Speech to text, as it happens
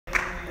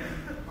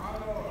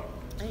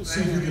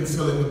See if you can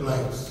fill in the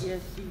blanks.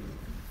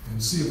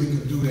 And see if we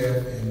can do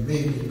that and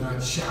maybe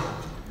not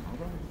shout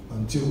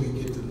until we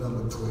get to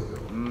number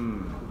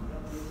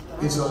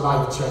 12. It's a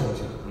life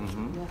changer.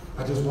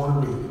 I just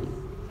want to read it.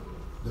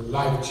 The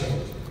life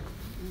changer.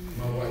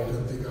 My wife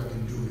doesn't think I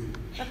can do it.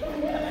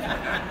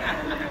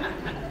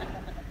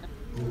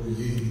 Oh,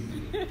 ye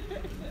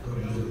of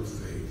little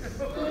faith.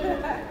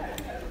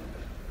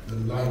 The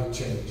life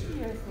changer.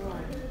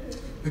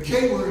 The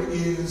K word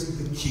is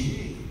the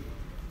key.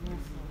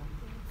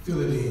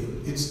 Fill it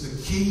in. It's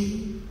the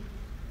key.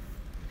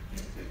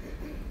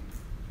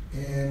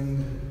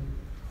 And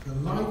the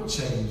life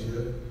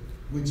changer,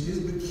 which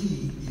is the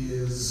key,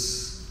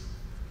 is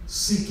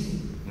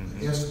seeking.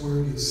 The S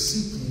word is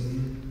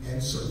seeking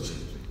and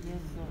searching.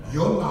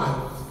 Your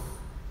life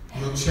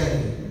will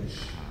change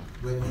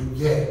when you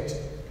get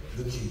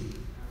the key.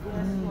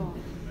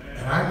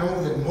 And I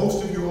know that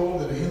most of you all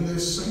that are in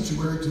this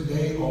sanctuary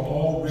today are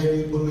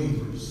already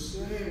believers.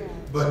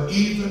 But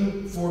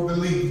even for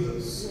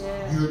believers,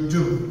 you're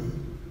due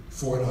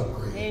for an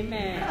upgrade.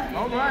 Amen.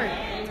 All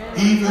right.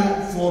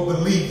 Even for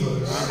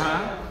believers,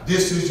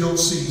 this is your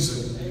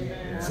season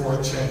for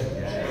a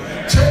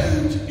change.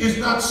 Change is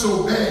not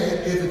so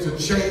bad if it's a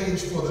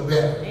change for the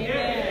better.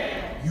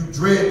 You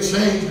dread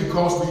change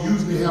because we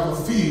usually have a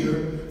fear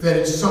that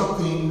it's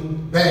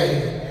something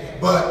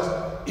bad.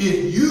 But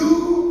if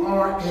you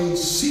are a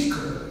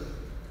seeker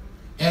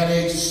and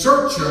a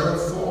searcher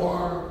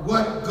for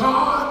what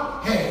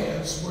God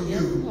has for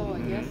you,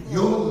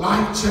 your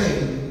life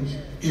change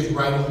is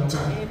right on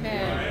time.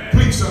 Amen.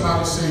 Please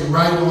somebody say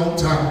right on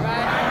time.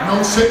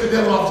 Don't shake the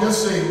devil off,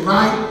 just say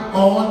right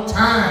on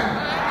time.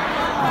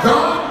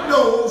 God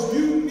knows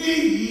you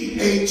need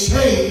a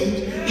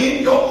change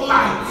in your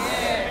life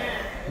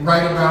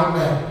right about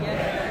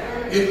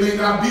now. It may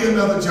not be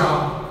another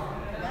job.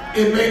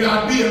 It may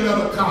not be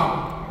another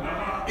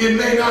car. It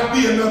may not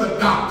be another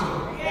doctor.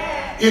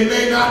 It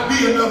may not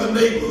be another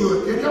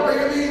neighborhood. Can y'all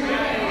hear me?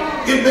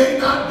 It may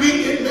not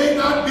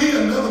be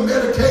another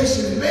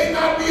medication. It may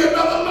not be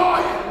another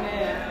lawyer.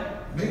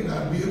 It may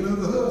not be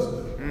another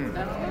husband.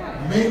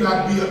 It may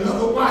not be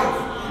another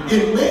wife.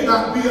 It may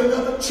not be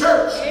another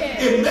church.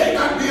 It may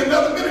not be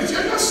another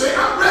ministry. Just say,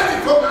 I'm ready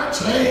for my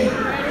change.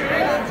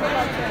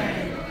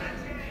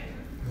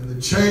 And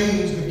the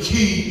change, the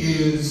key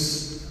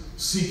is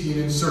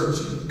seeking and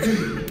searching.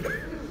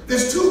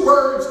 There's two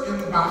words in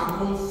the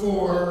Bible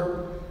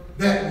for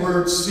that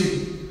word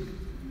seek.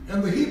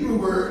 And the Hebrew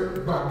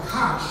word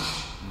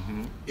bakash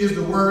is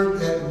the word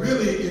that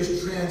really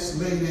is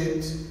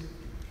translated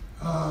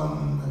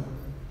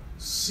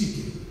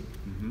seeking.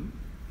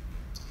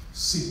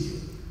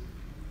 Seeking.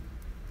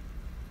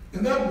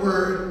 And that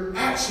word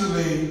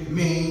actually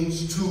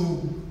means to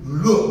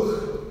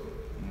look.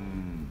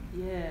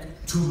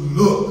 To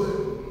look.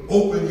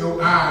 Open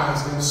your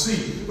eyes and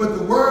see. But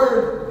the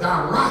word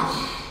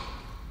darash,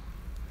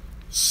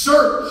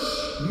 search,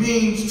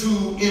 means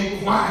to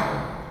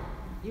inquire.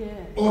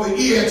 Or the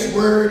EX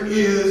word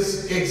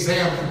is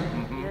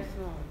examine.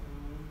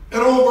 An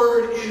old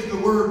word is the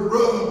word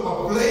rub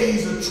or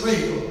blaze a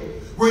trail,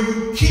 where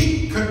you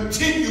keep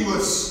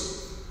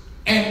continuous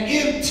and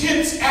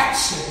intense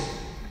action.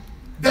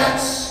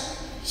 That's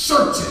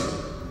searching.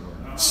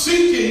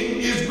 Seeking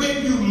is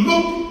when you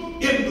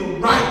look in the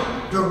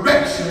right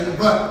direction,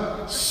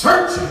 but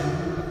searching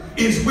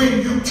is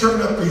when you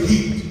turn up the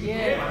heat.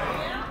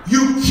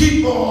 You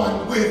keep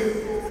on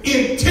with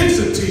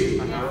intensity.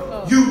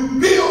 You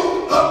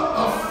build up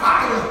a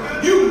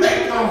fire. You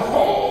make a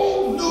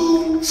whole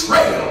new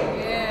trail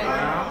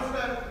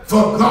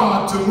for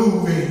God to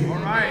move in.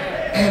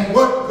 And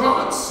what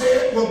God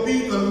said will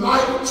be the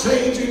life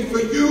changing for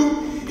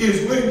you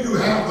is when you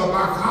have the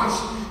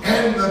bakash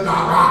and the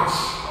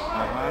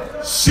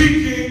darash.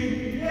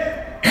 Seeking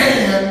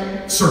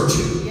and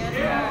searching.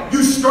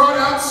 You start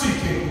out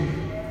seeking,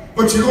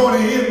 but you're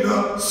going to end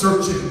up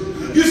searching.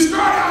 You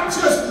start out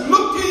just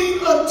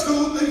looking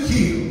unto the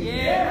hill.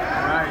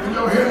 Can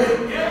y'all hear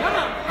me?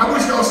 I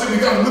wish y'all said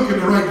you got to look in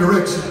the right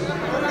direction.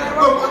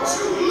 But once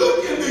you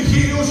look in the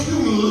hills, you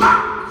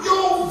lock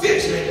your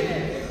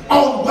vision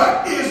on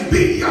what is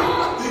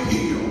beyond the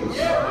hills.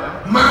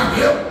 My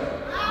help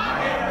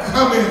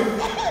coming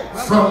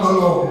from the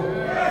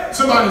Lord.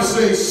 Somebody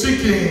say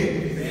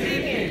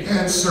seeking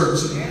and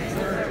searching.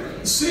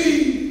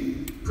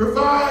 See,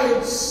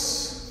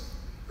 provides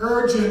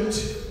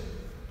urgent.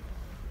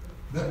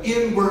 The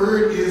N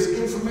word is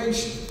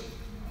information.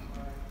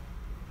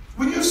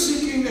 When you're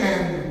seeking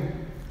and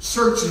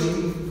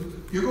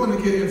searching, you're going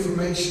to get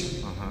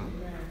information.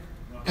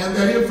 And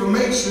that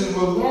information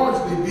will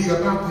largely be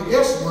about the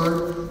S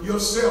word,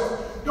 yourself.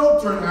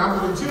 Don't turn out,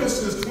 but in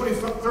Genesis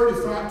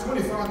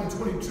 25 and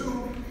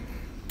 22,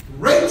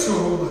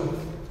 Rachel,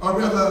 or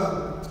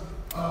rather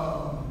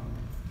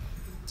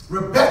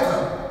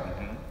Rebecca,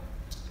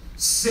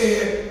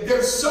 said,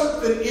 there's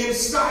something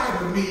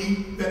inside of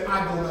me that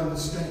I don't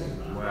understand.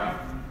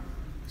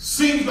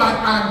 Seems like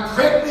I'm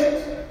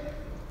pregnant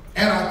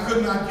and I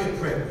could not get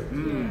pregnant.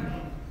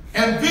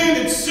 And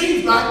then it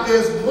seems like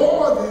there's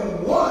more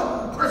than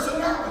one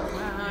personality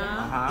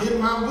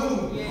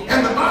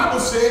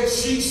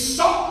she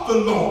sought the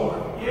Lord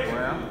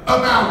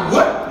about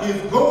what is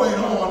going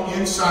on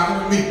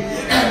inside of me.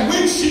 And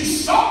when she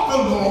sought the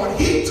Lord,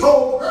 he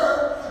told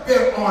her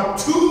there are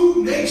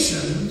two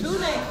nations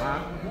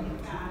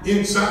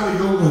inside of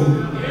your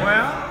womb.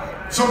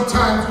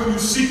 Sometimes when you're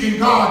seeking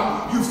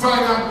God, you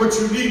find out what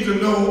you need to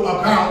know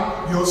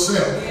about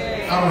yourself.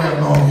 I don't have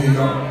long here,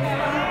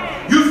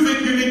 y'all. You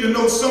think you need to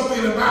know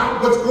something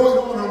about what's going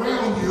on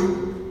around you.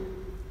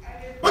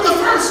 But the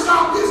first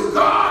stop is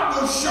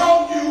God will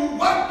show you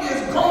what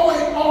is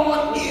going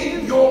on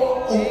in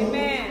your own.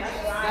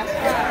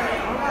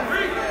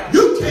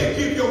 You can't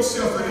give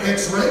yourself an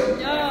x-ray.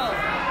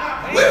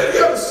 When have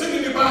you ever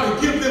seen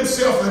anybody give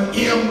themselves an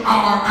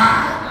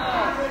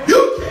MRI?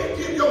 You can't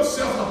give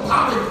yourself a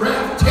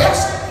polygraph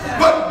test.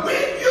 But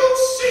when you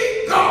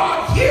see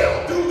God,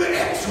 he'll do the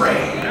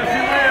x-ray.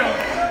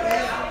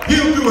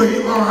 He'll do an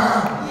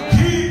MRI.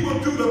 He will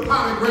do the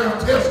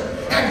polygraph test.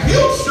 And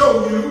he'll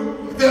show you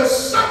there's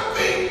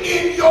something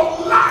in your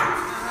life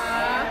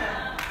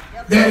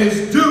that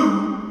is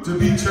due to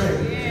be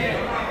changed.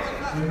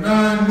 In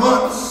 9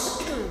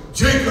 months,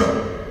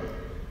 Jacob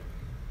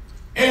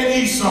and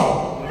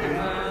Esau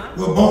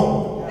were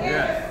born.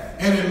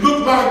 And it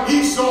looked like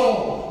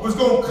Esau was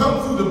going to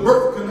come through the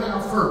birth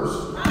canal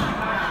first.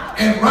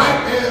 And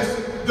right as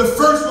the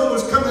first one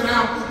was coming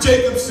out,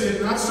 Jacob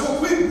said, "Not so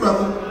quick,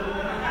 brother,"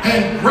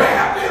 and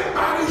grabbed him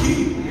by the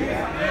heel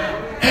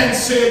and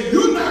said,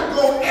 "You're not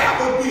going to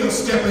ever be a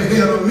step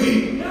ahead of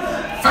me."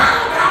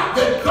 Found out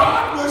that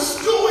God was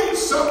doing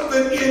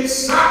something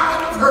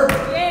inside of her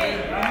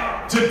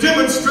to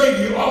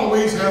demonstrate he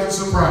always has a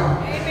surprise.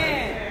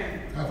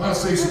 Now, if I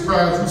say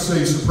surprise, you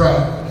say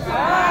surprise.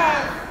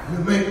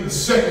 He'll make the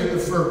second the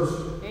first.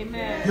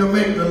 He'll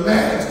make the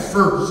last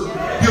first.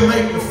 He'll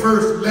make the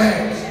first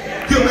last.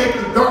 He'll make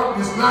the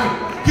darkness light.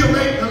 He'll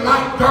make the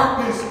light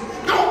darkness.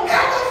 Don't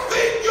ever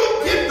think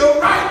you'll get the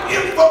right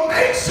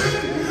information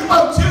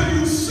until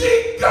you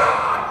seek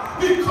God,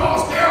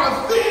 because there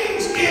are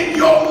things in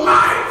your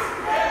life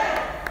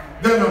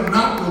that are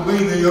not the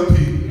way they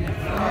appear.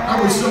 I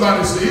wish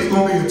somebody say it's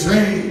going to be a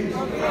change.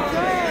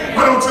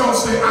 Why don't y'all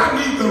say, "I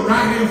need the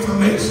right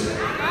information"?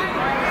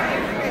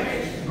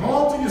 Go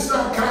on to your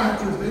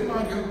psychiatrist, they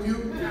might help you.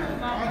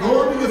 Go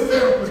on to your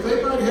therapist,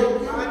 they might help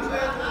you.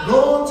 Go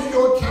on to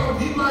your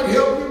accountant, he might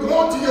help you. Go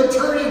on to your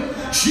attorney,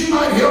 she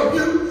might help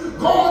you.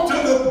 Go on to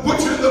the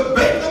butcher, the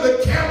baker, the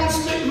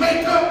candlestick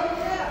maker.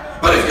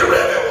 But if you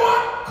really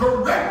want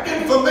correct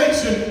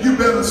information, you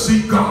better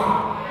seek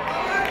God.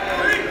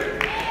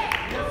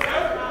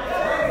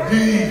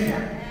 The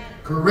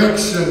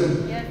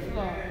correction.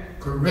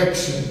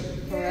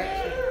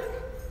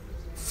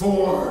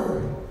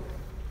 For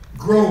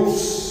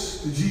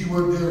gross, the G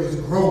word there is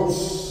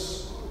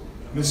gross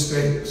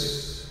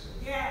mistakes,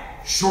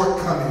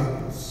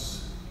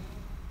 shortcomings,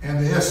 and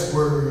the S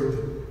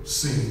word,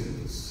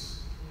 sins.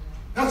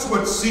 That's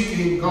what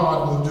seeking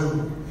God will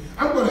do.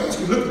 I'm going to ask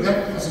you to look at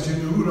that passage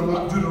in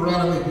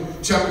Deuteronomy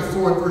chapter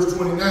 4 and verse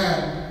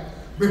 29,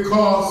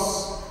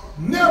 because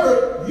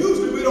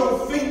usually we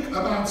don't think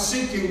about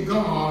seeking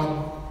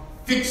God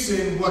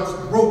fixing what's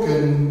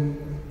broken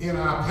in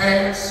our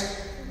past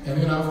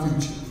and in our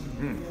future.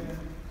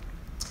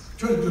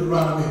 Turn to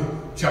Deuteronomy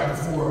chapter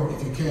 4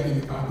 if you can in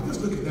your Bible.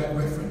 Just look at that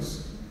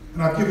reference.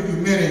 And I've given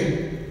you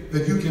many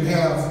that you can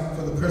have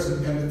for the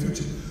present and the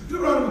future.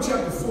 Deuteronomy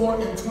chapter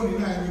 4 and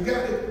 29, you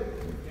got it?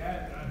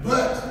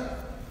 But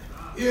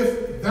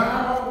if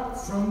thou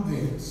from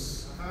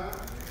thence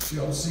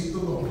shalt seek the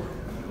Lord,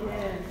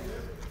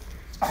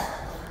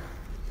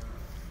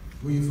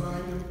 will you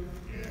find him?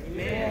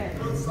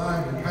 Will you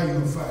find him? How you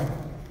going to find him?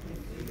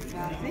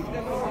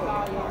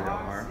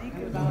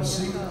 You're going to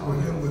seek for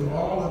him with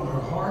all of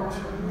your heart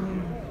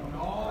and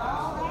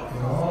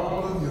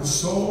all of your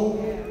soul.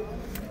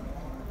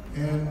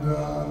 And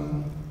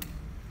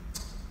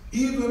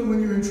even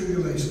when you're in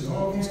tribulation,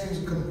 all these things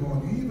will come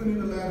upon you. Even in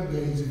the latter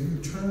days, if you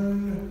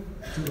turn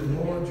to the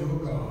Lord your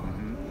God,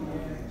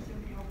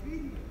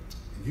 and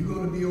you're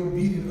going to be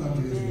obedient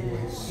unto his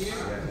voice.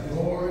 The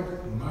Lord,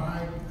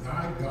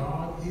 thy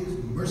God, is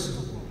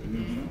merciful.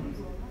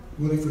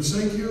 Will he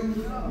forsake you?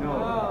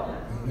 No.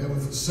 He'll never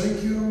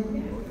forsake you.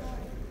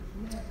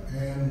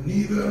 And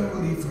neither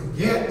will he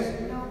forget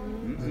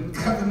the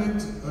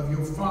covenant of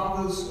your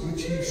fathers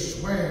which he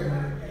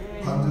sware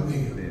unto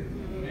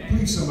them.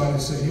 Please somebody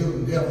say, he'll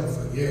never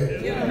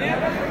forget. He'll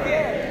never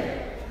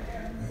forget.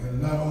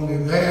 And not only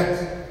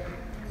that,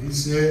 he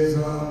says,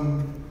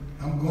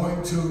 I'm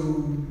going to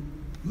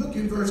look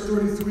in verse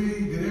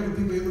 33. Did ever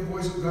people hear the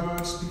voice of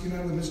God speaking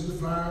out of the midst of the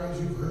fire as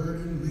you've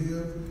heard and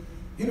lived?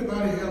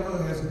 Anybody ever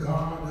has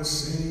God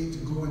essayed to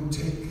go and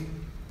take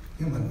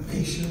him a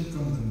nation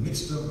from the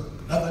midst of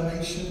another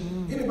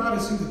nation? Anybody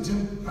see the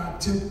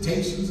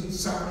temptations and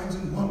signs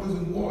and wonders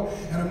and war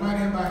and a mighty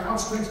hand by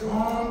outstretched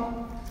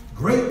arm?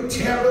 Great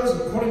terrors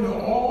according to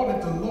all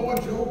that the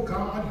Lord your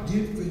God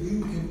did for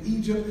you in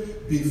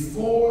Egypt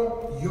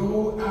before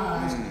your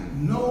eyes.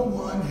 No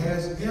one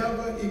has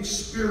ever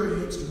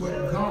experienced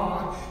what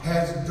God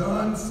has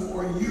done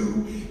for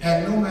you.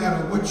 And no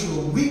matter what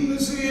your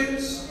weakness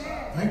is,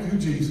 thank you,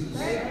 Jesus.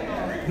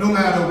 No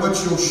matter what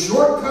your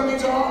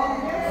shortcomings are,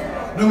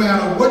 no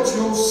matter what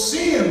your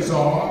sins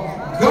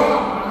are,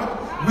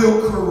 God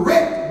will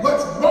correct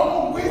what's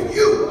wrong with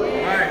you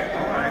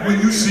when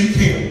you seek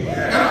him.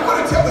 And I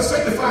want to tell the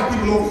sanctified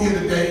people over here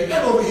today,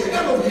 and over here,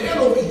 and over here, and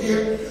over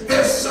here,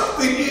 there's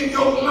something in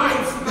your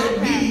life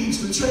that needs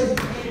to change.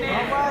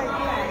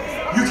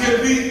 You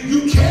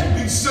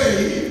can be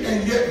saved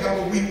and yet have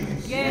a weakness.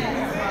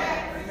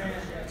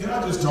 Can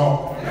I just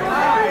talk?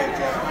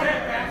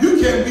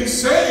 You can be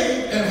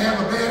saved and have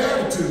a bad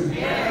attitude.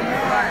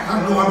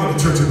 I know I'm in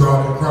the Church of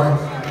God in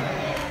Christ.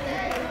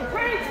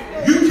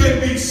 You can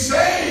be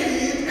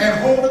saved and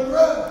hold a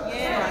grudge.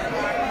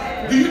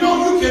 Do you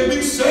know you can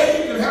be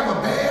saved and have a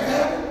bad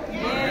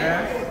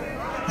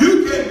habit? You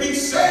can be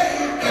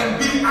saved and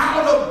be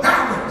out of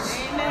balance.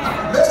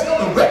 Let's go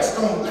to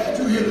Redstone. Glad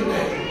you're here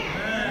today.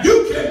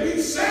 You can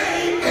be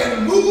saved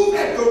and move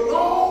at the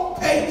wrong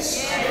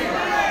pace.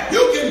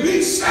 You can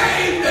be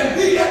saved and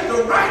be at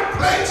the right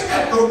place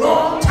at the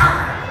wrong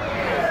time.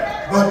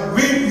 But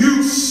when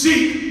you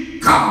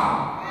seek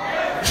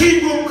God, he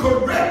will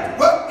correct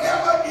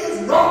whatever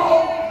is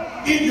wrong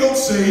in your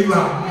saved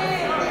life.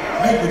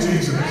 Thank you,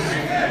 Jesus.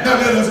 Now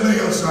let us lay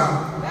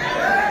aside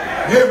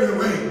every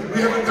weight.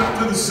 We haven't got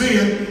to the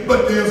sin,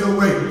 but there's a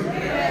weight.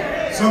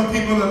 Some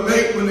people are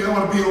late when they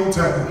ought to be on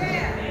time.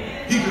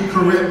 He can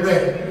correct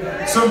that.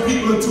 Some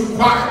people are too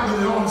quiet when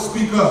they ought to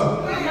speak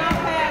up.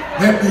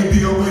 That may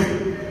be a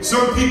way.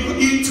 Some people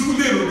eat too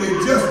little. They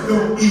just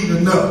don't eat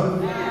enough.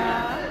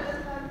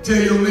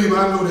 Tell your neighbor,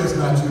 I know that's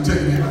not you. Tell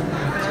your neighbor.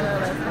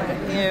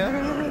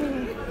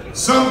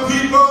 Some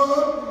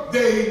people,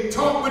 they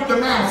talk with the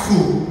mouth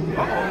full.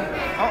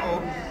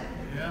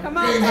 You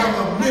ain't have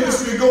a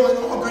ministry going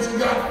on because you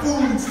got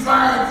food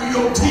flying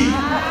through your teeth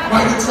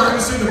while you're trying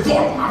to say the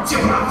Lord, I'm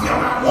telling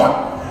I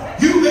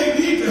want. You may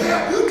need to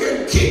have, you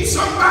can keep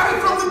somebody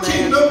from the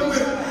kingdom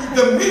with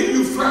the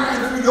menu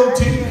flying through your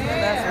teeth.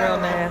 That's real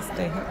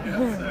nasty.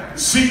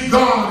 Seek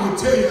God will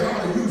tell you how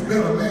to use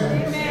better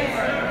manners.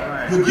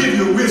 He'll give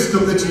you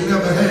wisdom that you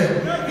never had.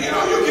 You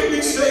know, you can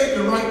be saved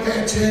and write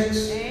bad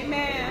checks.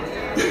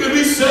 Amen. You can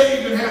be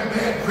saved and have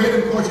bad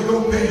credit because you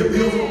don't pay your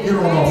bills. Get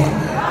on off.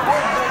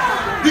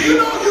 Do you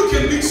know you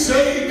can be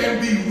saved and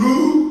be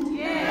rude?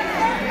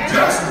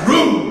 Just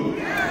rude.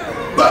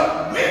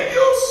 But when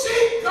you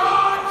seek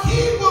God, he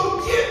will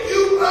give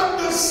you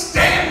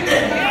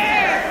understanding.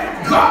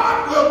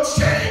 God will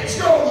change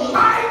your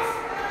life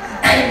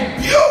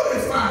and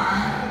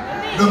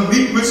beautify the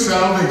meek with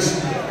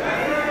salvation.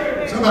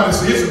 Somebody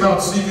say it's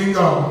about seeking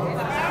God.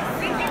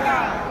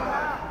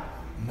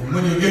 And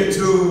when you get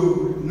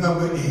to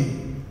number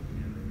E,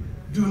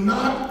 do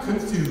not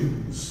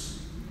confuse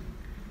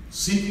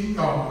seeking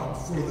God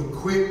for the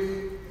quick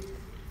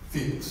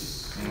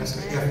fix. That's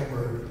the F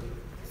word.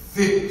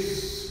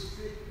 Fix.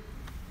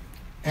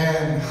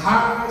 And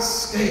high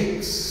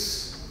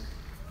stakes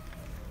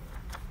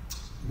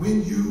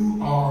when you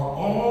are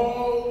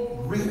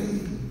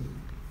already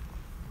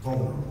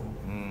vulnerable.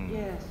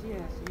 Yes.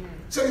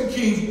 2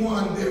 Kings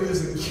 1, there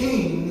is a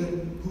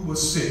king who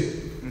was sick.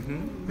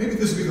 Maybe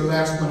this will be the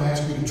last one I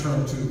ask you to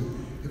turn to,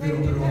 if they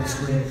don't put it on the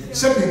screen.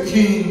 2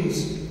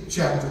 Kings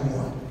chapter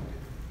 1.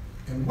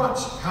 And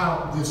watch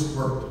how this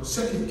worked.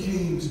 2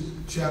 Kings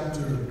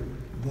chapter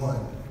 1,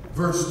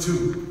 verse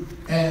 2.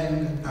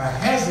 And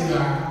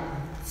Ahaziah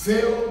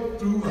fell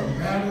through a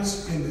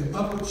lattice in the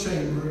upper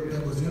chamber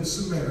that was in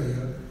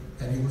Samaria,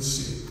 and he was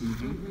sick.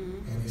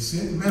 And he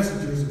sent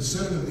messengers and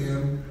said to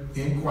them,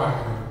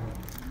 inquire.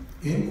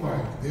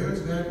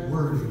 There's that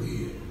word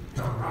again.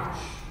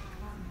 Darash.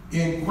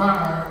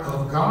 Inquire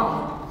of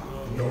God?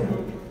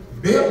 No.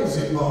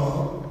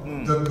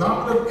 Beelzebub, the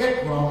god of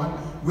Ekron,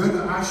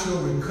 whether I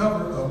shall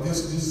recover of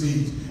this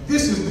disease.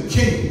 This is the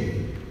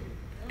king.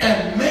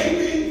 And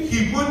maybe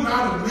he would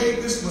not have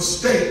made this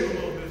mistake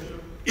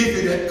if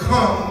it had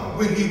come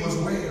when he was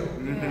well.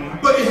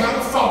 But he had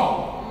a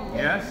fall.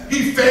 Yes.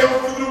 He fell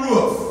through the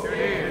roof.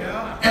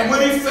 And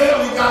when he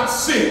fell, he got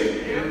sick.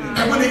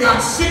 And when he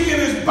got sick in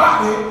his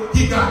body,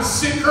 he got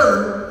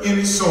sicker in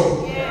his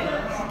soul.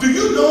 Do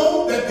you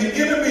know that the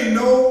enemy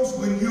knows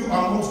when you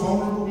are most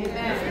vulnerable?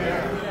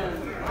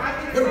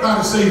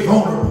 Everybody say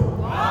vulnerable.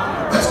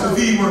 That's the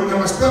V word. Can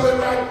I spell it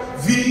right?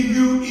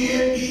 V-U-N-E-R-A-B-L-E.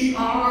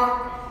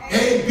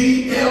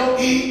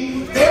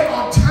 There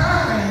are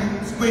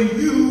times when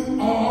you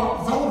are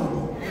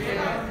vulnerable.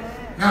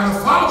 Now the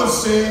Father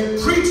said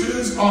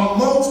preachers are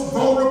most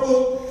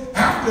vulnerable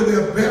after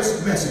their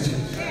best messages.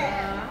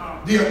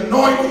 The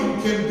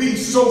anointing can be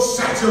so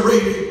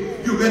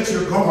saturated you let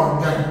your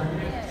guard down.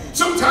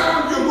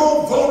 Sometimes you're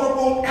more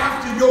vulnerable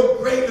after your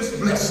greatest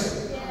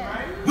blessing,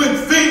 when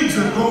things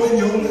are going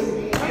your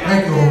way.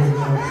 Thank you, Holy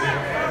Ghost.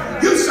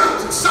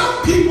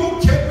 Some people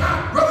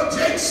cannot, Brother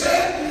Jake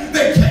said,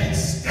 they can't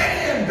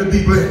stand to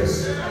be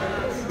blessed.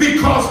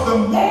 Because the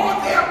more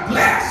they're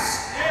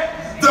blessed,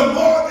 the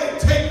more they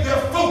take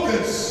their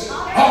focus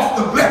off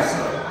the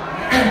blessing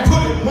and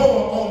put it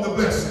more on the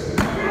blessing.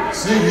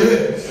 Say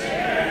yes.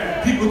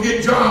 People people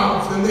get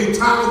jobs and they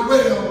tithe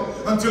well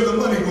until the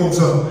money goes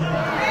up.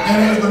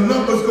 And as the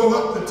numbers go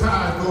up, the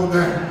tithe go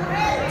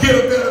down.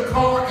 Get a better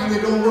car and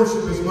they don't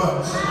worship as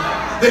much.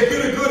 They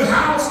get a good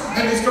house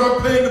and they start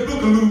playing the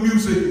boogaloo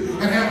music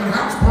and having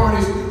house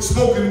parties,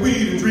 smoking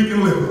weed and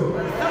drinking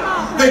liquor.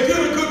 They get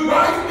a good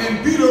wife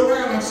and beat her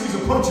around like she's a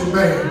punching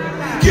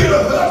bag. Get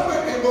a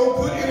husband and won't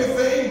put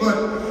anything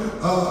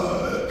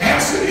but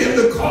acid in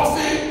the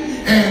coffee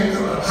and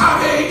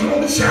hot eggs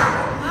on the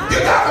shower. You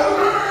gotta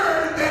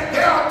learn that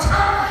there are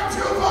times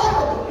you're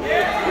vulnerable.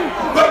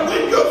 But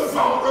when you're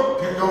vulnerable,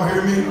 can y'all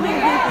hear me?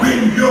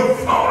 When you're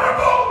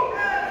vulnerable,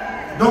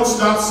 don't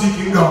stop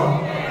seeking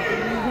God.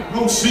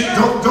 Don't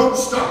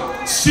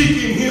stop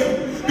seeking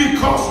Him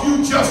because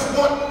you just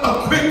want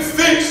a quick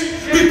fix,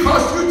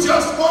 because you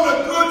just want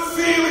a good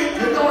feeling.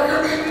 Can y'all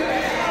hear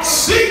me?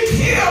 Seek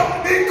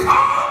Him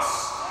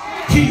because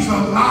He's a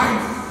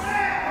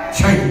life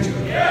changer.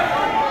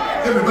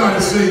 Everybody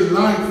say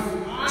life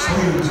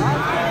changer.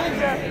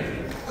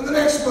 And the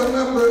next one,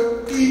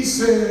 number E,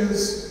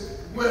 says,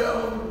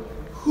 well,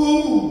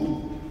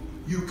 who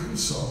you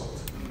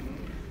consult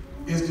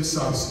is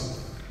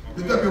decisive.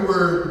 The W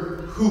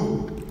word,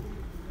 who.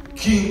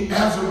 King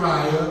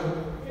Azariah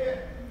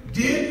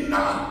did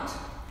not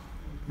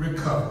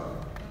recover.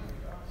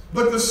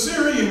 But the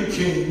Syrian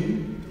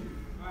king,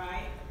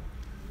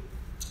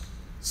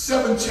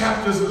 7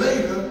 chapters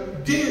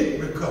later, did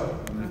recover.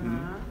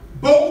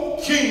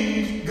 Both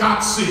kings got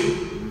sick.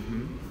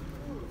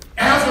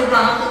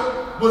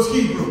 Azariah was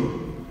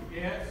Hebrew.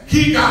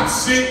 He got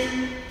sick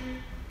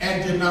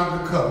and did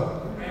not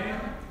recover.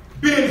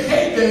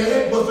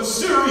 Ben-Hadad was the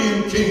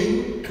Syrian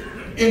king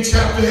in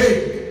chapter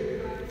 8.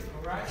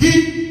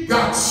 He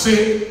got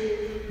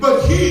sick,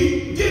 but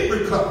he did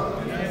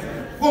recover.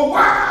 Well,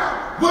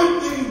 why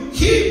would the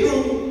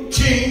Hebrew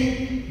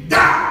king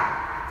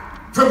die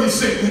from his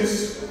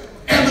sickness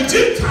and the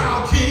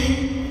Gentile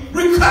king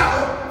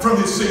recover from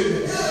his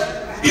sickness?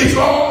 It's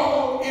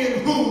all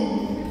in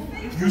whom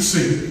you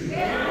see.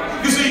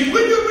 You see,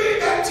 when you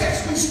read that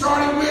text we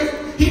started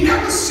with, he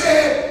never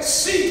said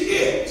seek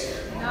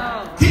it.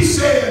 No. He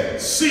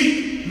said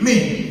seek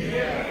me.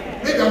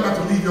 Maybe I'm about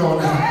to leave y'all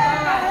now.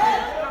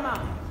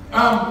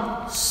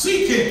 I'm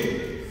seeking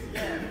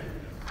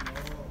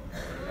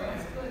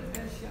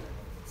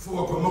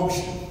for a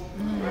promotion.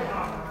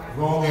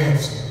 Wrong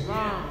answer.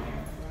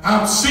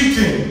 I'm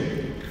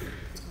seeking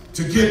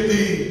to get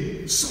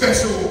the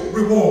special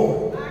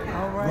reward.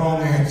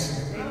 Wrong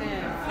answer.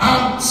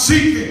 I'm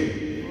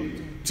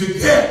seeking to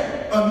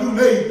get a new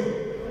neighbor.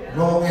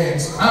 Wrong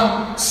answer.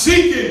 I'm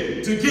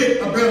seeking to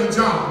get a better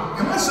job.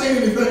 Am I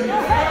saying anything?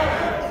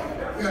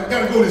 Yeah, I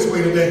gotta go this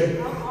way today.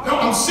 No,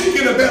 I'm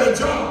seeking a better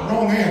job.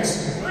 Wrong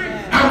answer.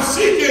 I'm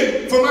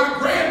seeking for my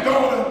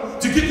granddaughter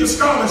to get the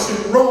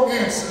scholarship. Wrong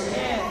answer.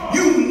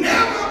 You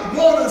never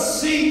want to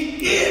seek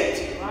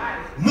it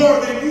more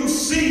than you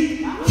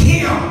seek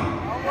Him.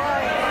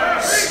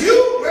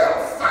 You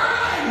will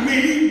find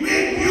me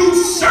when you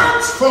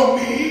search for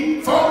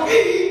me,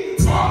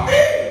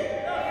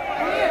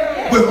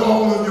 with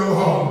all of your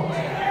heart.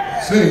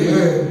 Say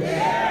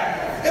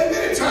yes. And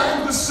many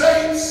times the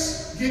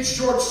saints get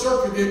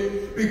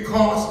short-circuited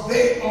because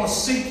they are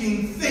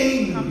seeking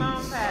things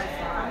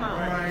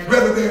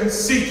rather than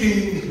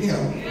seeking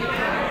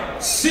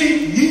Him.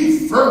 Seek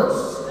ye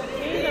first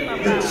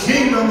the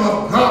kingdom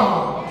of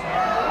God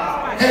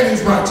and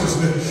His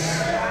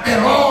righteousness,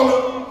 and all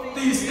of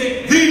these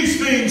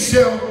things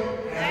shall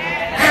be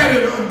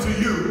added unto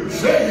you.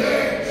 Say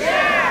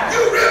yes.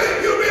 You really.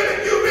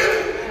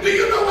 Do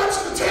you know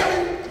what's to tell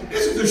me?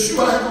 This is the shoe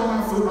I have on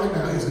my foot right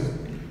now, isn't it?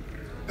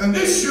 And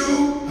this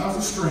shoe has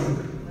a string,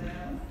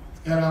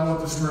 and I want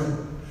the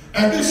string.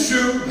 And this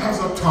shoe has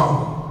a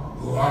tongue.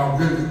 Oh, I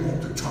really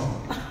want the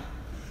tongue.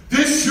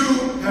 This shoe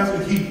has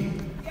a heel.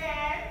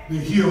 The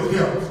heel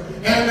helps.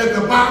 And at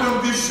the bottom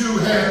of this shoe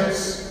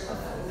has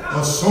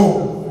a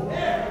sole.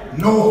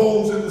 No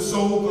holes in the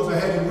sole because I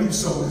had to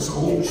re-sole this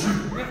whole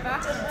shoe.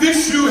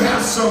 This shoe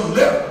has some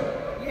leather.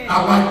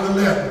 I like the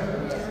leather.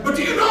 But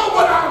do you know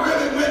what I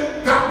really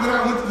got when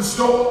I went to the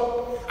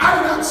store? I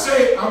did not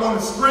say I want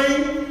a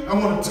string, I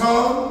want a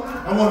tongue,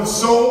 I want a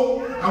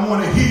sole, I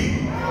want a heel.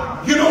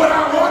 You know what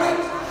I wanted?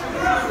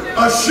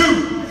 A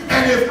shoe.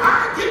 And if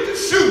I get the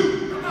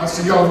shoe, I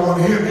see y'all don't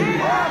want to hear me.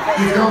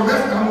 If y'all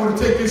left, I'm going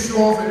to take this shoe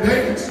off and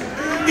dance.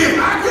 If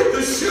I get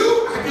the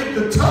shoe, I get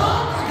the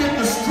tongue, I get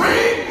the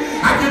string,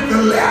 I get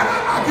the leather,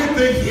 I get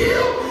the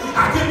heel,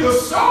 I get the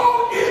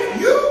sole. If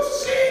you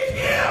seek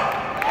Him,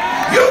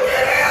 you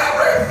get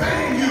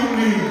everything you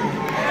need.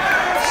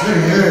 Say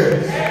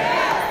yes.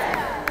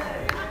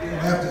 You don't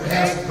have to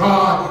ask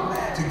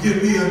God to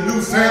give me a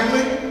new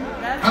family.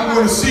 I'm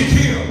going to seek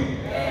Him.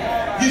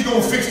 He's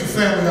going to fix the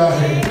family out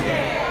here.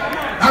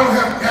 I don't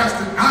have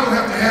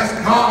to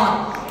ask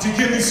God to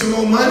give me some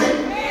more money.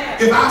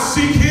 If I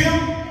seek Him,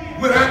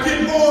 when I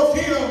get more of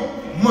Him,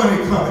 money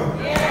coming.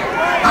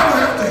 I don't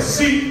have to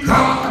seek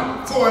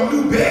God for a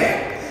new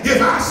bed.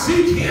 If I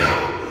seek Him,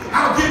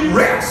 I'll get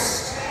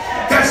rest.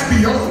 That's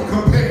beyond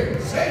compare.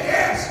 Say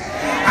yes.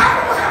 I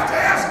don't have to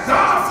ask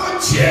God for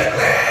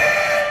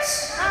chitlins.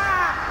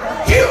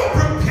 He'll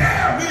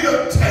prepare me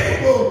a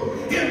table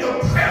in the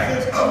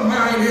presence of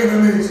mine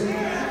enemies.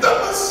 The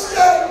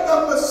mistake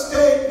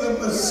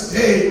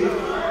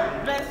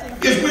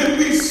is when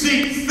we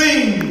seek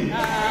things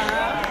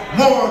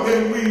more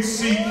than we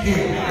seek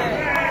him.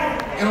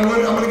 And I'm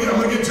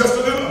gonna get just a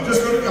little.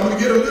 I'm gonna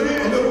get a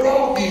little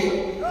raw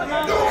here.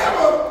 Don't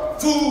ever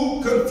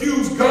fool,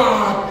 confuse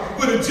God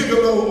with a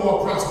gigolo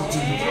or a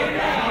prostitute.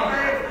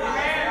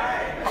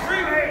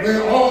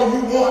 Where all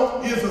you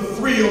want is a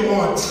thrill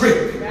or a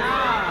trick,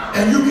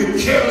 and you can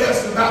care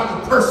less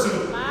about the person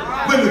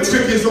when the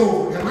trick is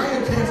over. Am I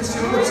in Kansas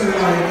City? What's it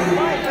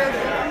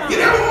like? You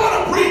never want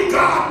to bring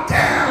God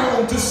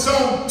down to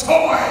some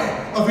toy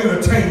of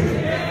entertainment.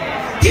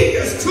 He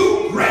is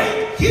too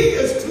great. He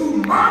is too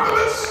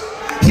marvelous.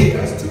 He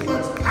has too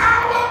much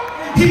power.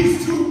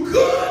 He's too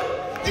good.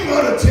 You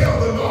want to tell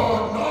the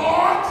Lord,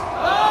 Lord,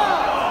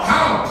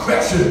 how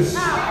precious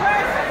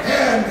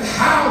and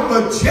how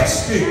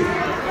majestic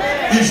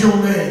is your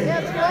name.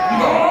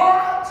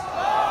 Lord,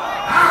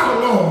 our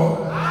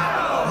Lord,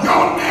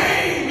 your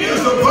name is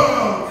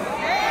above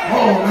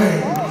all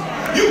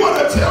names. You want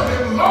to tell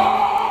him, Lord,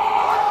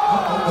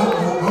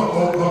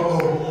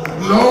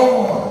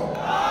 Lord,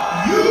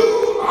 you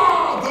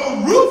are the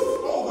roof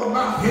over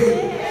my head.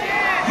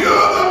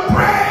 You're the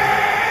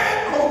bread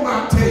on my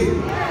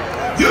table.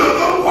 You're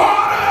the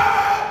water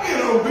in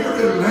a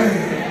weary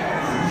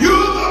land.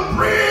 You're the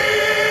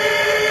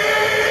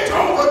bridge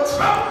over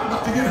trouble. I'm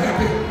about to get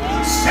happy.